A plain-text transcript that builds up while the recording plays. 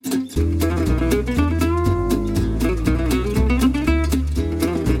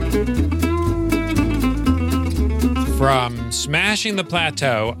From Smashing the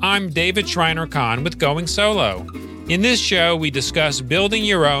Plateau, I'm David Schreiner-Kahn with Going Solo. In this show, we discuss building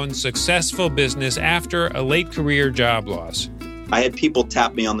your own successful business after a late career job loss. I had people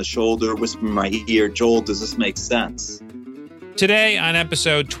tap me on the shoulder, whisper in my ear, Joel, does this make sense? Today, on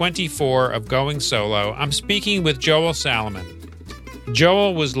episode 24 of Going Solo, I'm speaking with Joel Salaman.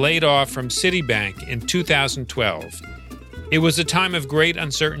 Joel was laid off from Citibank in 2012. It was a time of great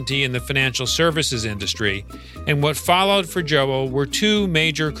uncertainty in the financial services industry, and what followed for Joel were two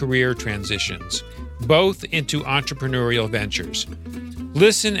major career transitions, both into entrepreneurial ventures.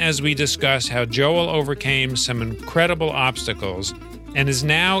 Listen as we discuss how Joel overcame some incredible obstacles and is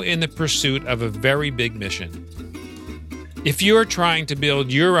now in the pursuit of a very big mission. If you're trying to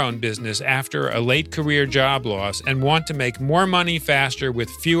build your own business after a late career job loss and want to make more money faster with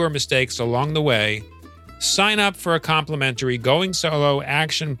fewer mistakes along the way, sign up for a complimentary Going Solo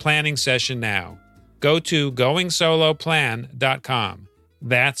action planning session now. Go to GoingSoloPlan.com.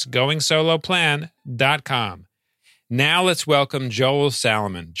 That's GoingSoloPlan.com. Now let's welcome Joel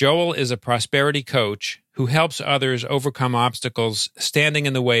Salaman. Joel is a prosperity coach who helps others overcome obstacles standing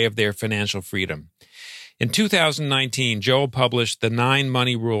in the way of their financial freedom. In 2019, Joel published The 9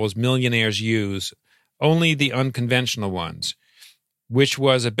 Money Rules Millionaires Use, Only the Unconventional Ones, which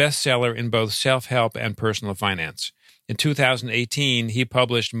was a bestseller in both self-help and personal finance. In 2018, he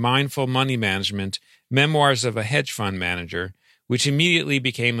published Mindful Money Management, Memoirs of a Hedge Fund Manager, which immediately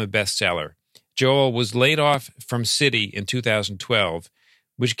became a bestseller. Joel was laid off from Citi in 2012,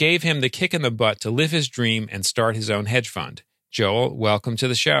 which gave him the kick in the butt to live his dream and start his own hedge fund. Joel, welcome to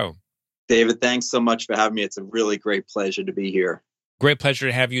the show. David, thanks so much for having me. It's a really great pleasure to be here. Great pleasure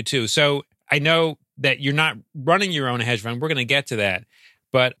to have you too. So I know that you're not running your own hedge fund. We're going to get to that.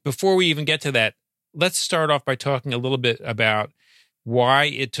 But before we even get to that, let's start off by talking a little bit about why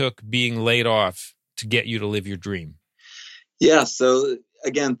it took being laid off to get you to live your dream. Yeah. So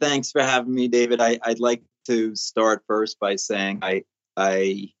again, thanks for having me, David. I'd like to start first by saying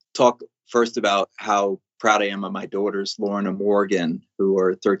I talk first about how proud I am of my daughters, Lauren and Morgan, who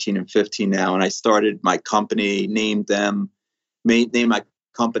are 13 and 15 now. And I started my company, named my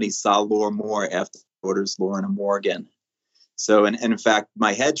company Solor More after daughters, Lauren and Morgan. So, and in fact,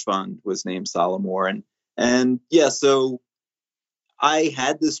 my hedge fund was named Solomore. And yeah, so I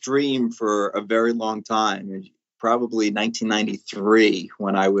had this dream for a very long time, probably 1993,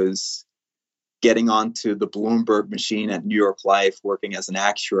 when I was getting onto the Bloomberg machine at New York Life, working as an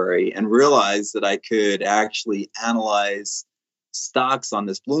actuary, and realized that I could actually analyze stocks on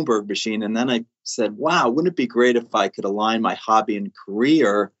this Bloomberg machine. And then I said, wow, wouldn't it be great if I could align my hobby and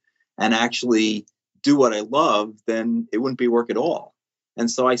career and actually do what I love? Then it wouldn't be work at all.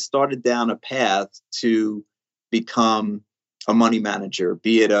 And so I started down a path to become a money manager,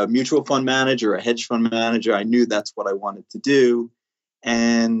 be it a mutual fund manager, a hedge fund manager. I knew that's what I wanted to do.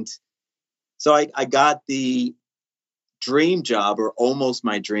 And so I got the dream job, or almost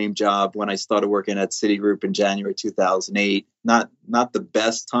my dream job, when I started working at Citigroup in January 2008. Not the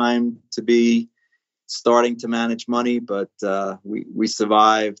best time to be starting to manage money, but we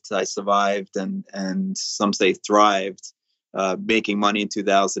survived. I survived, and some say thrived, making money in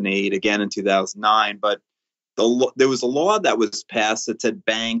 2008, again in 2009. But there was a law that was passed that said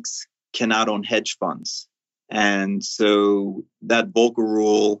banks cannot own hedge funds, and so that Volcker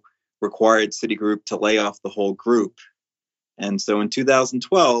rule required Citigroup to lay off the whole group. And so in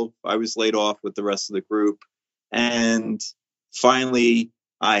 2012, I was laid off with the rest of the group. And finally,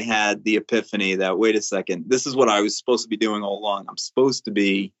 I had the epiphany that, wait a second, this is what I was supposed to be doing all along. I'm supposed to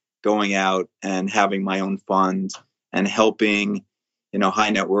be going out and having my own fund and helping, high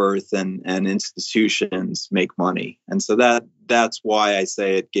net worth and institutions make money. And so that's why I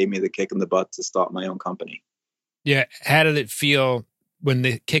say it gave me the kick in the butt to start my own company. Yeah. How did it feel when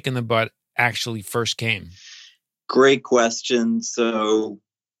the kick in the butt actually first came? Great question. So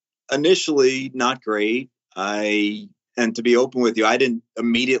initially, not great. And to be open with you, I didn't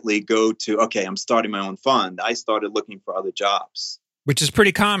immediately go to, okay, I'm starting my own fund. I started looking for other jobs. Which is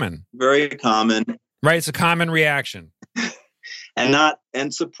pretty common. Very common. Right. It's a common reaction.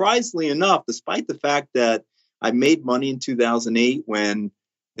 And surprisingly enough, despite the fact that I made money in 2008 when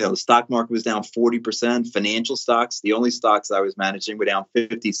the stock market was down 40%, financial stocks, the only stocks I was managing, were down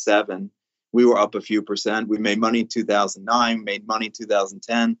 57. We were up a few percent. We made money in 2009, made money in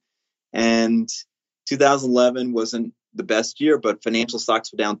 2010. And 2011 wasn't the best year, but financial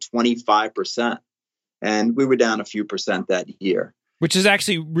stocks were down 25%. And we were down a few percent that year. Which is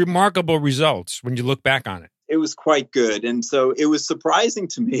actually remarkable results when you look back on it. It was quite good. And so it was surprising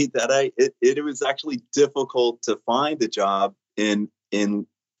to me that it was actually difficult to find a job in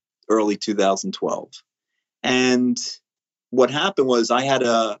early 2012. And what happened was I had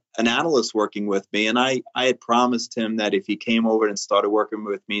an analyst working with me, and I had promised him that if he came over and started working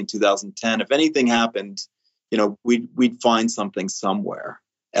with me in 2010, if anything happened, we'd find something somewhere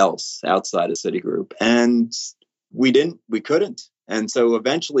else outside of Citigroup. And we couldn't. And so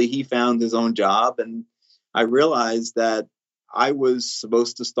eventually he found his own job, and I realized that I was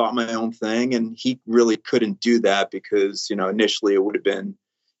supposed to start my own thing, and he really couldn't do that because, initially I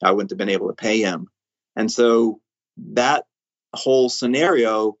wouldn't have been able to pay him. And so that whole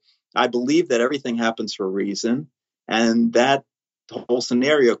scenario, I believe that everything happens for a reason. And that whole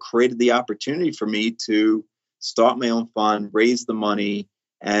scenario created the opportunity for me to start my own fund, raise the money,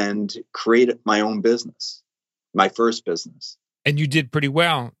 and create my own business, my first business. And you did pretty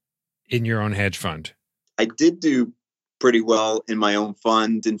well in your own hedge fund. I did do pretty well in my own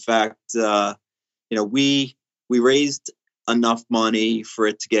fund. In fact, we raised enough money for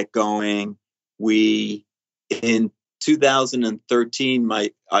it to get going. In 2013,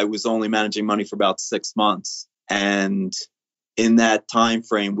 I was only managing money for about 6 months, and in that time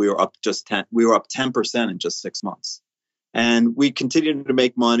frame, we were up 10% in just 6 months, and we continued to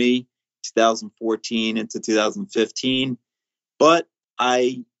make money 2014 into 2015. But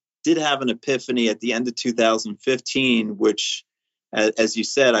I did have an epiphany at the end of 2015, which, as you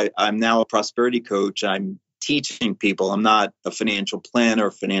said, I'm now a prosperity coach. I'm teaching people. I'm not a financial planner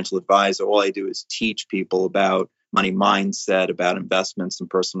or financial advisor. All I do is teach people about money mindset, about investments and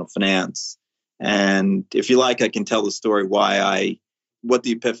personal finance. And if you like, I can tell the story what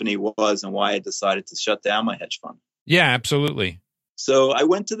the epiphany was and why I decided to shut down my hedge fund. Yeah, absolutely. So I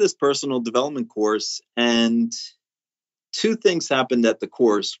went to this personal development course, and two things happened at the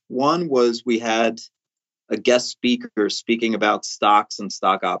course. One was we had a guest speaker speaking about stocks and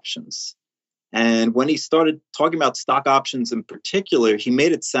stock options. And when he started talking about stock options in particular, he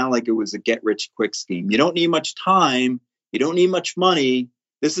made it sound like it was a get-rich-quick scheme. You don't need much time. You don't need much money.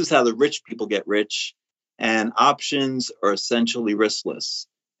 This is how the rich people get rich. And options are essentially riskless.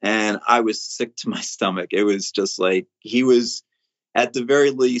 And I was sick to my stomach. It was just like he was, at the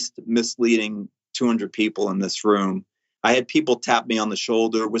very least, misleading 200 people in this room. I had people tap me on the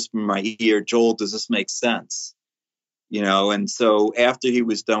shoulder, whisper in my ear, "Joel, does this make sense?" And so after he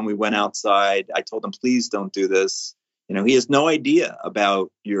was done, we went outside. I told him, "Please don't do this." He has no idea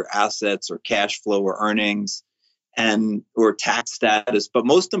about your assets or cash flow or earnings or tax status. But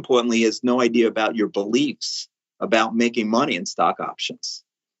most importantly, he has no idea about your beliefs about making money in stock options.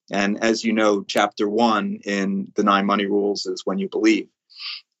 And as you know, chapter 1 in the 9 money rules is when you believe.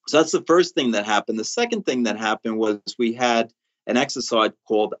 So that's the first thing that happened. The second thing that happened was we had an exercise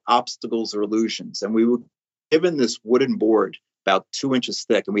called obstacles or illusions. And we were given this wooden board about 2 inches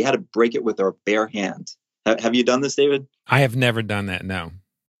thick, and we had to break it with our bare hand. Have you done this, David? I have never done that, no.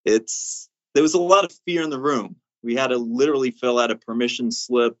 There was a lot of fear in the room. We had to literally fill out a permission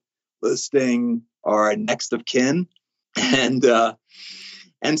slip listing our next of kin.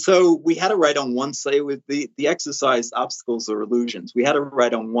 And so we had to write on one side with the exercise obstacles or illusions. We had to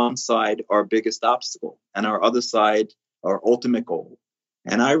write on one side our biggest obstacle and our other side our ultimate goal.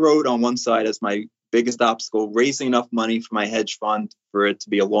 And I wrote on one side as my biggest obstacle, raising enough money for my hedge fund for it to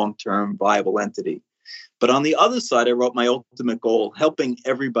be a long-term viable entity. But on the other side, I wrote my ultimate goal, helping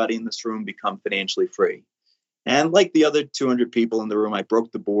everybody in this room become financially free. And like the other 200 people in the room, I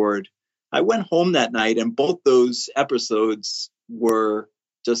broke the board. I went home that night, and both those episodes were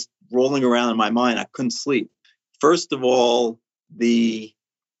just rolling around in my mind. I couldn't sleep. First of all,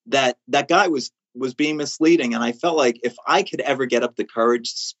 that guy was being misleading. And I felt like if I could ever get up the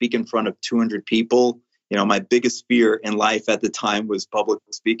courage to speak in front of 200 people, my biggest fear in life at the time was public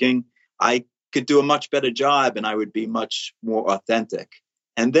speaking. I could do a much better job and I would be much more authentic.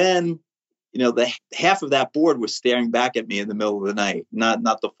 And then, the half of that board was staring back at me in the middle of the night, not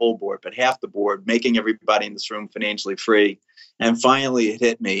the full board, but half the board, making everybody in this room financially free. And finally it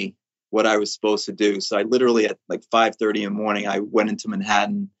hit me what I was supposed to do. So I literally at like 5:30 in the morning, I went into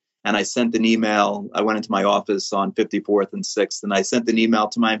Manhattan and I sent an email. I went into my office on 54th and 6th, and I sent an email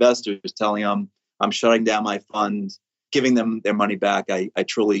to my investors telling them I'm shutting down my fund, giving them their money back. I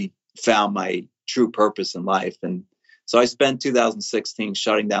truly found my true purpose in life. And so I spent 2016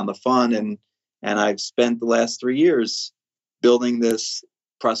 shutting down the fund, and I've spent the last 3 years building this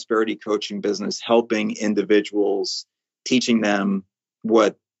prosperity coaching business, helping individuals, teaching them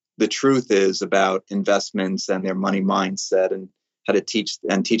what the truth is about investments and their money mindset, and how to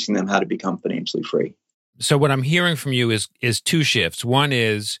teaching them how to become financially free. So what I'm hearing from you is 2 shifts. One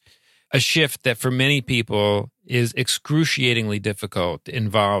is a shift that for many people is excruciatingly difficult,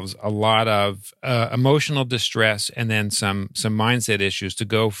 involves a lot of emotional distress and then some mindset issues to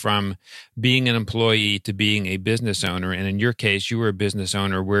go from being an employee to being a business owner. And in your case, you were a business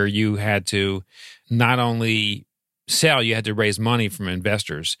owner where you had to not only sell, you had to raise money from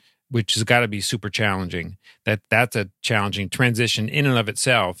investors, which has got to be super challenging. That's a challenging transition in and of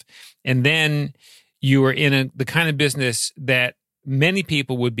itself. And then you were in the kind of business that many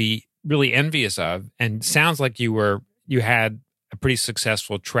people would be really envious of, and sounds like you had a pretty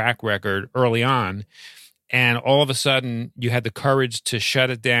successful track record early on, and all of a sudden you had the courage to shut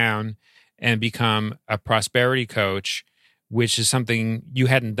it down and become a prosperity coach, which is something you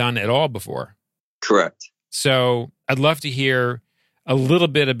hadn't done at all before. Correct. So I'd love to hear a little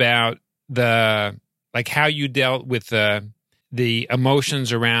bit about how you dealt with the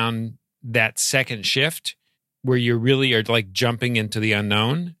emotions around that second shift, where you really are like jumping into the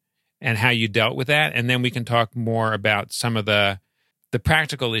unknown, and how you dealt with that. And then we can talk more about some of the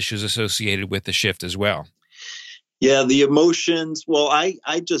practical issues associated with the shift as well. Yeah, the emotions. Well, I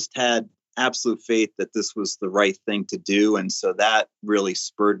just had absolute faith that this was the right thing to do. And so that really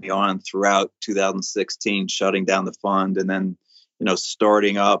spurred me on throughout 2016, shutting down the fund and then,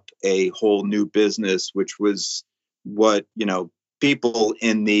 starting up a whole new business, which was what, people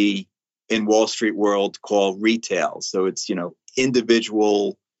in Wall Street world call retail. So it's,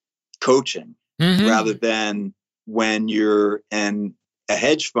 individual coaching rather than when you're in a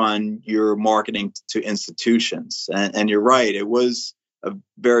hedge fund, you're marketing to institutions. And you're right. It was a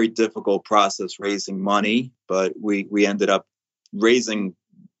very difficult process raising money, but we ended up raising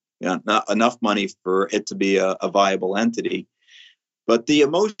not enough money for it to be a viable entity. But the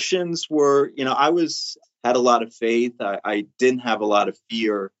emotions were, I had a lot of faith. I didn't have a lot of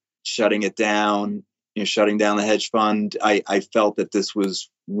fear shutting it down, shutting down the hedge fund. I felt that this was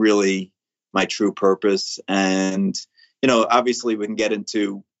really my true purpose. And, obviously we can get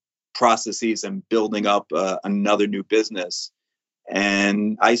into processes and building up another new business.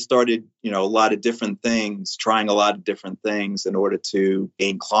 And I started, a lot of different things, trying a lot of different things in order to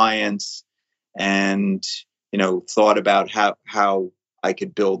gain clients and, thought about how I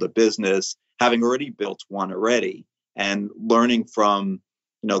could build a business, having already built one already, and learning from,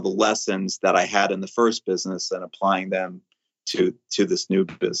 the lessons that I had in the first business and applying them to this new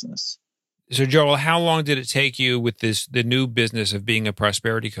business. So Joel, how long did it take you with the new business of being a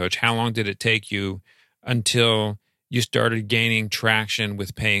prosperity coach? How long did it take you until you started gaining traction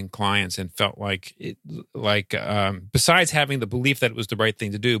with paying clients and felt besides having the belief that it was the right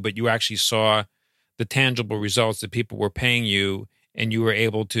thing to do, but you actually saw the tangible results that people were paying you and you were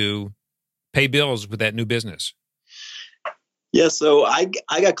able to pay bills with that new business? Yeah, so I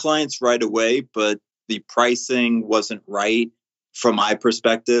got clients right away, but the pricing wasn't right from my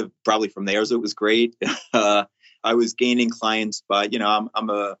perspective. Probably from theirs, it was great. I was gaining clients by, I'm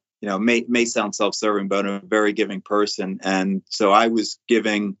a, may sound self-serving, but I'm a very giving person, and so I was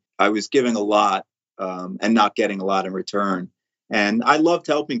giving a lot and not getting a lot in return. And I loved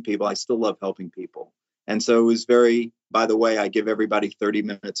helping people. I still love helping people, and so it was very. By the way, I give everybody 30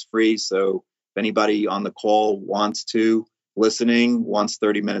 minutes free. So if anybody on the call wants 30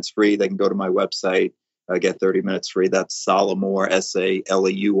 minutes free, they can go to my website, get 30 minutes free. That's Salamour,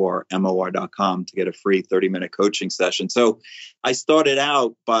 SALEURMOR.com to get a free 30-minute coaching session. So I started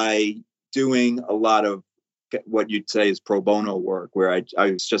out by doing a lot of what you'd say is pro bono work, where I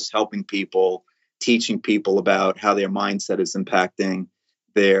was just helping people, teaching people about how their mindset is impacting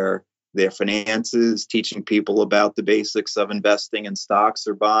their finances, teaching people about the basics of investing in stocks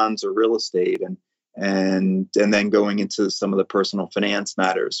or bonds or real estate, and then going into some of the personal finance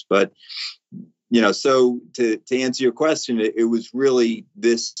matters. But, so to answer your question, it was really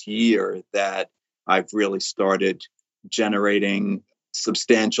this year that I've really started generating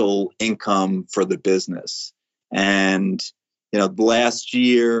substantial income for the business. And, last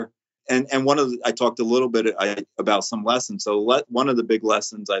year, and I talked a little bit about some lessons. So one of the big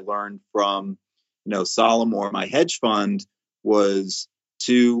lessons I learned from, Salamour, my hedge fund, was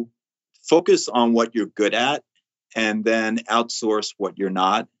to focus on what you're good at and then outsource what you're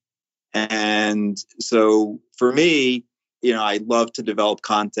not. And so for me, I love to develop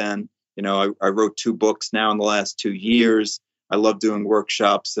content. I wrote 2 books now in the last 2 years. I love doing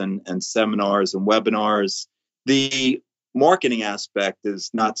workshops and seminars and webinars. The marketing aspect is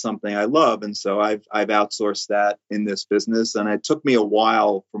not something I love. And so I've outsourced that in this business. And it took me a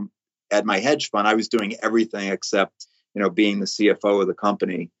while at my hedge fund. I was doing everything except, being the CFO of the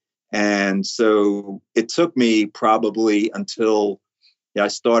company. And so it took me probably until I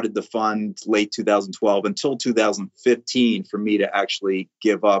started the fund late 2012 until 2015 for me to actually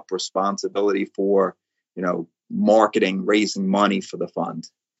give up responsibility for, marketing, raising money for the fund.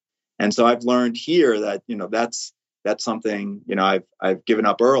 And so I've learned here that, that's something, I've given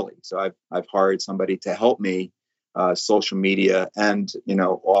up early. So I've hired somebody to help me, social media and,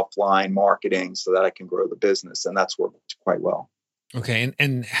 offline marketing so that I can grow the business. And that's worked quite well. Okay.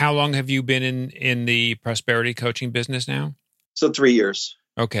 And how long have you been in the prosperity coaching business now? So 3 years.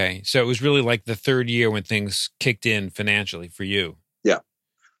 Okay. So it was really like the third year when things kicked in financially for you. Yeah,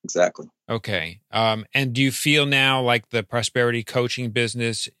 exactly. Okay. And do you feel now like the prosperity coaching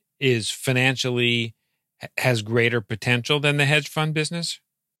business is financially has greater potential than the hedge fund business?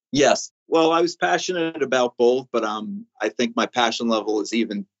 Yes. Well, I was passionate about both, but I think my passion level is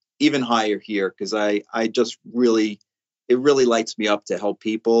even higher here because I just really, it really lights me up to help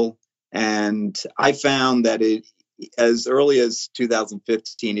people. And I found that as early as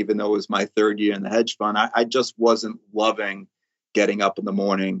 2015, even though it was my third year in the hedge fund, I just wasn't loving getting up in the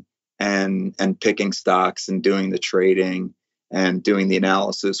morning and picking stocks and doing the trading and doing the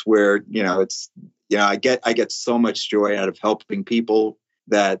analysis where, I get so much joy out of helping people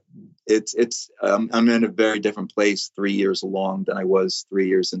that I'm in a very different place 3 years along than I was 3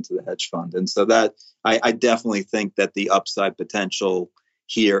 years into the hedge fund. And so that I definitely think that the upside potential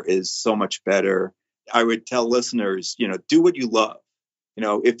here is so much better. I would tell listeners, do what you love.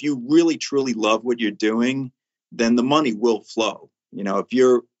 If you really, truly love what you're doing, then the money will flow. If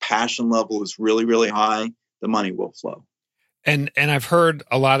your passion level is really, really high, the money will flow. And I've heard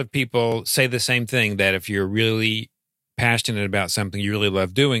a lot of people say the same thing, that if you're really passionate about something, you really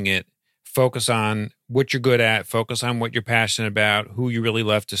love doing it, focus on what you're good at, focus on what you're passionate about, who you really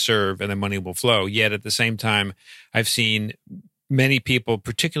love to serve, and the money will flow. Yet at the same time, I've seen many people,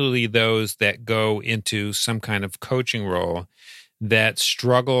 particularly those that go into some kind of coaching role, that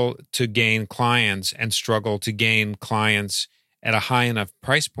struggle to gain clients and struggle to gain clients at a high enough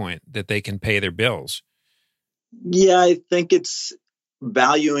price point that they can pay their bills. Yeah, I think it's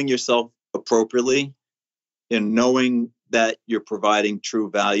valuing yourself appropriately and knowing that you're providing true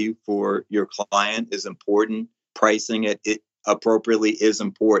value for your client is important. Pricing it appropriately is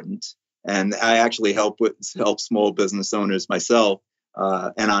important. And I actually help small business owners myself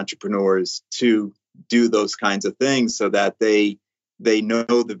and entrepreneurs to do those kinds of things so that they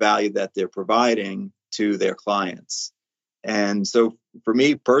know the value that they're providing to their clients. And so for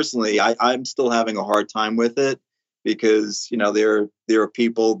me personally, I'm still having a hard time with it because, there are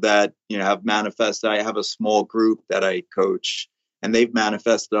people that, have manifested. I have a small group that I coach and they've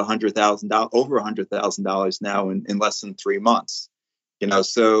manifested over $100,000 now in less than 3 months.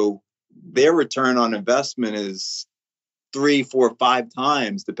 So their return on investment is 3, 4, 5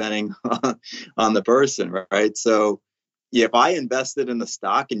 times depending on the person, right? So if I invested in the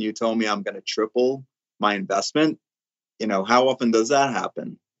stock and you told me I'm going to triple my investment, how often does that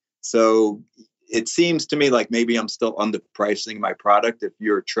happen? So it seems to me like maybe I'm still underpricing my product if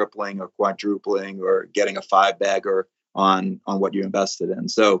you're tripling or quadrupling or getting a 5-bagger on what you invested in.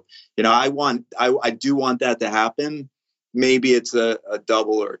 So, I do want that to happen. Maybe it's a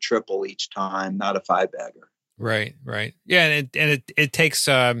double or a triple each time, not a 5-bagger. Right. Yeah, and it takes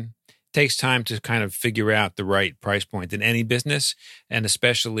time to kind of figure out the right price point in any business, and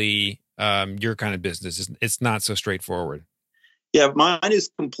especially your kind of business. It's not so straightforward. Yeah, mine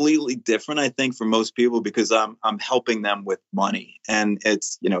is completely different, I think, for most people because I'm helping them with money, and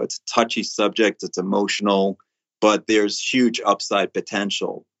it's it's a touchy subject, it's emotional, but there's huge upside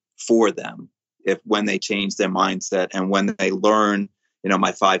potential for them when they change their mindset and when they learn,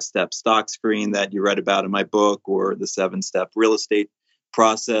 my 5-step stock screen that you read about in my book or the 7-step real estate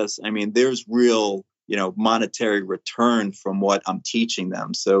process. I mean, there's real, monetary return from what I'm teaching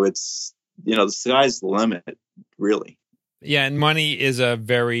them. So it's, the sky's the limit, really. Yeah, and money is a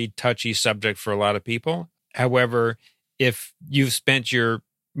very touchy subject for a lot of people. However, if you've spent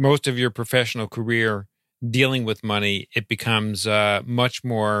most of your professional career dealing with money, it becomes much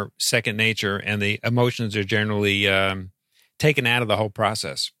more second nature, and the emotions are generally taken out of the whole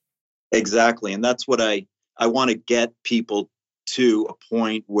process. Exactly, and that's what I want to get people to a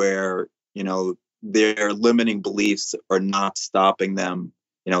point where their limiting beliefs are not stopping them.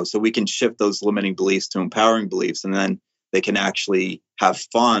 So we can shift those limiting beliefs to empowering beliefs, and then they can actually have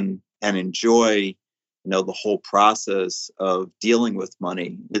fun and enjoy, the whole process of dealing with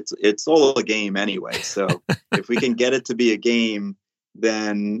money. It's all a game anyway. So if we can get it to be a game,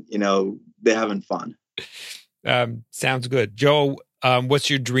 then, they're having fun. Sounds good. Joe, what's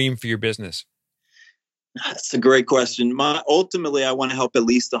your dream for your business? That's a great question. Ultimately, I want to help at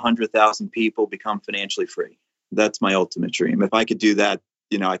least 100,000 people become financially free. that's my ultimate dream. If I could do that,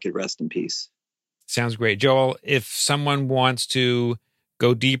 I could rest in peace. Sounds great. Joel, if someone wants to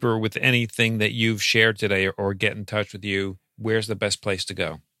go deeper with anything that you've shared today or get in touch with you, where's the best place to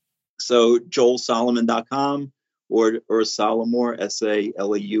go? So joelsalomon.com or Salomor,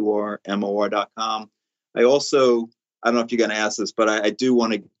 SALEURMOR.com. I don't know if you're going to ask this, but I do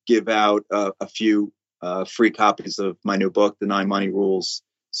want to give out a few free copies of my new book, The 9 Money Rules.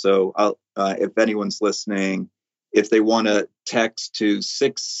 So if anyone's listening, if they want to text to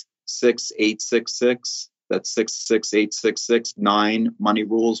 66866, that's 66866, 9 Money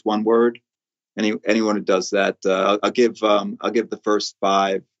Rules, one word. Anyone who does that, I'll give the first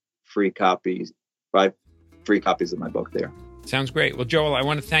 5 free copies of my book there. Sounds great. Well, Joel, I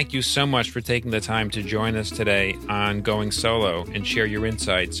want to thank you so much for taking the time to join us today on Going Solo and share your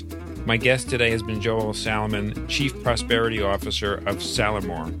insights. My guest today has been Joel Salomon, Chief Prosperity Officer of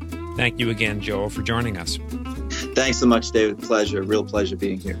Salomor. Thank you again, Joel, for joining us. Thanks so much, David. Pleasure. Real pleasure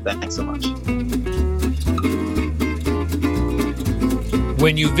being here. Thanks so much.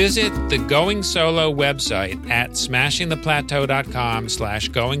 When you visit the Going Solo website at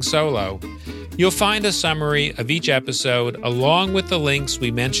smashingtheplateau.com/going solo, you'll find a summary of each episode along with the links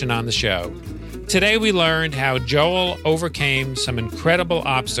we mention on the show. Today we learned how Joel overcame some incredible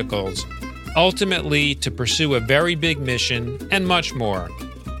obstacles, ultimately to pursue a very big mission, and much more.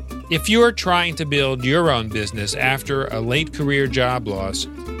 If you're trying to build your own business after a late career job loss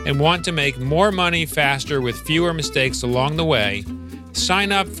and want to make more money faster with fewer mistakes along the way,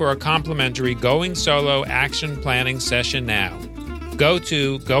 sign up for a complimentary Going Solo action planning session now. Go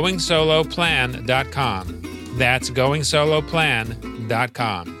to goingsoloplan.com. That's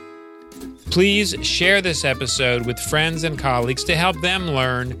goingsoloplan.com. Please share this episode with friends and colleagues to help them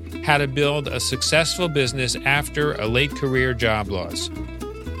learn how to build a successful business after a late career job loss.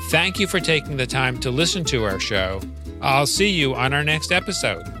 Thank you for taking the time to listen to our show. I'll see you on our next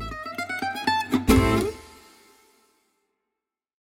episode.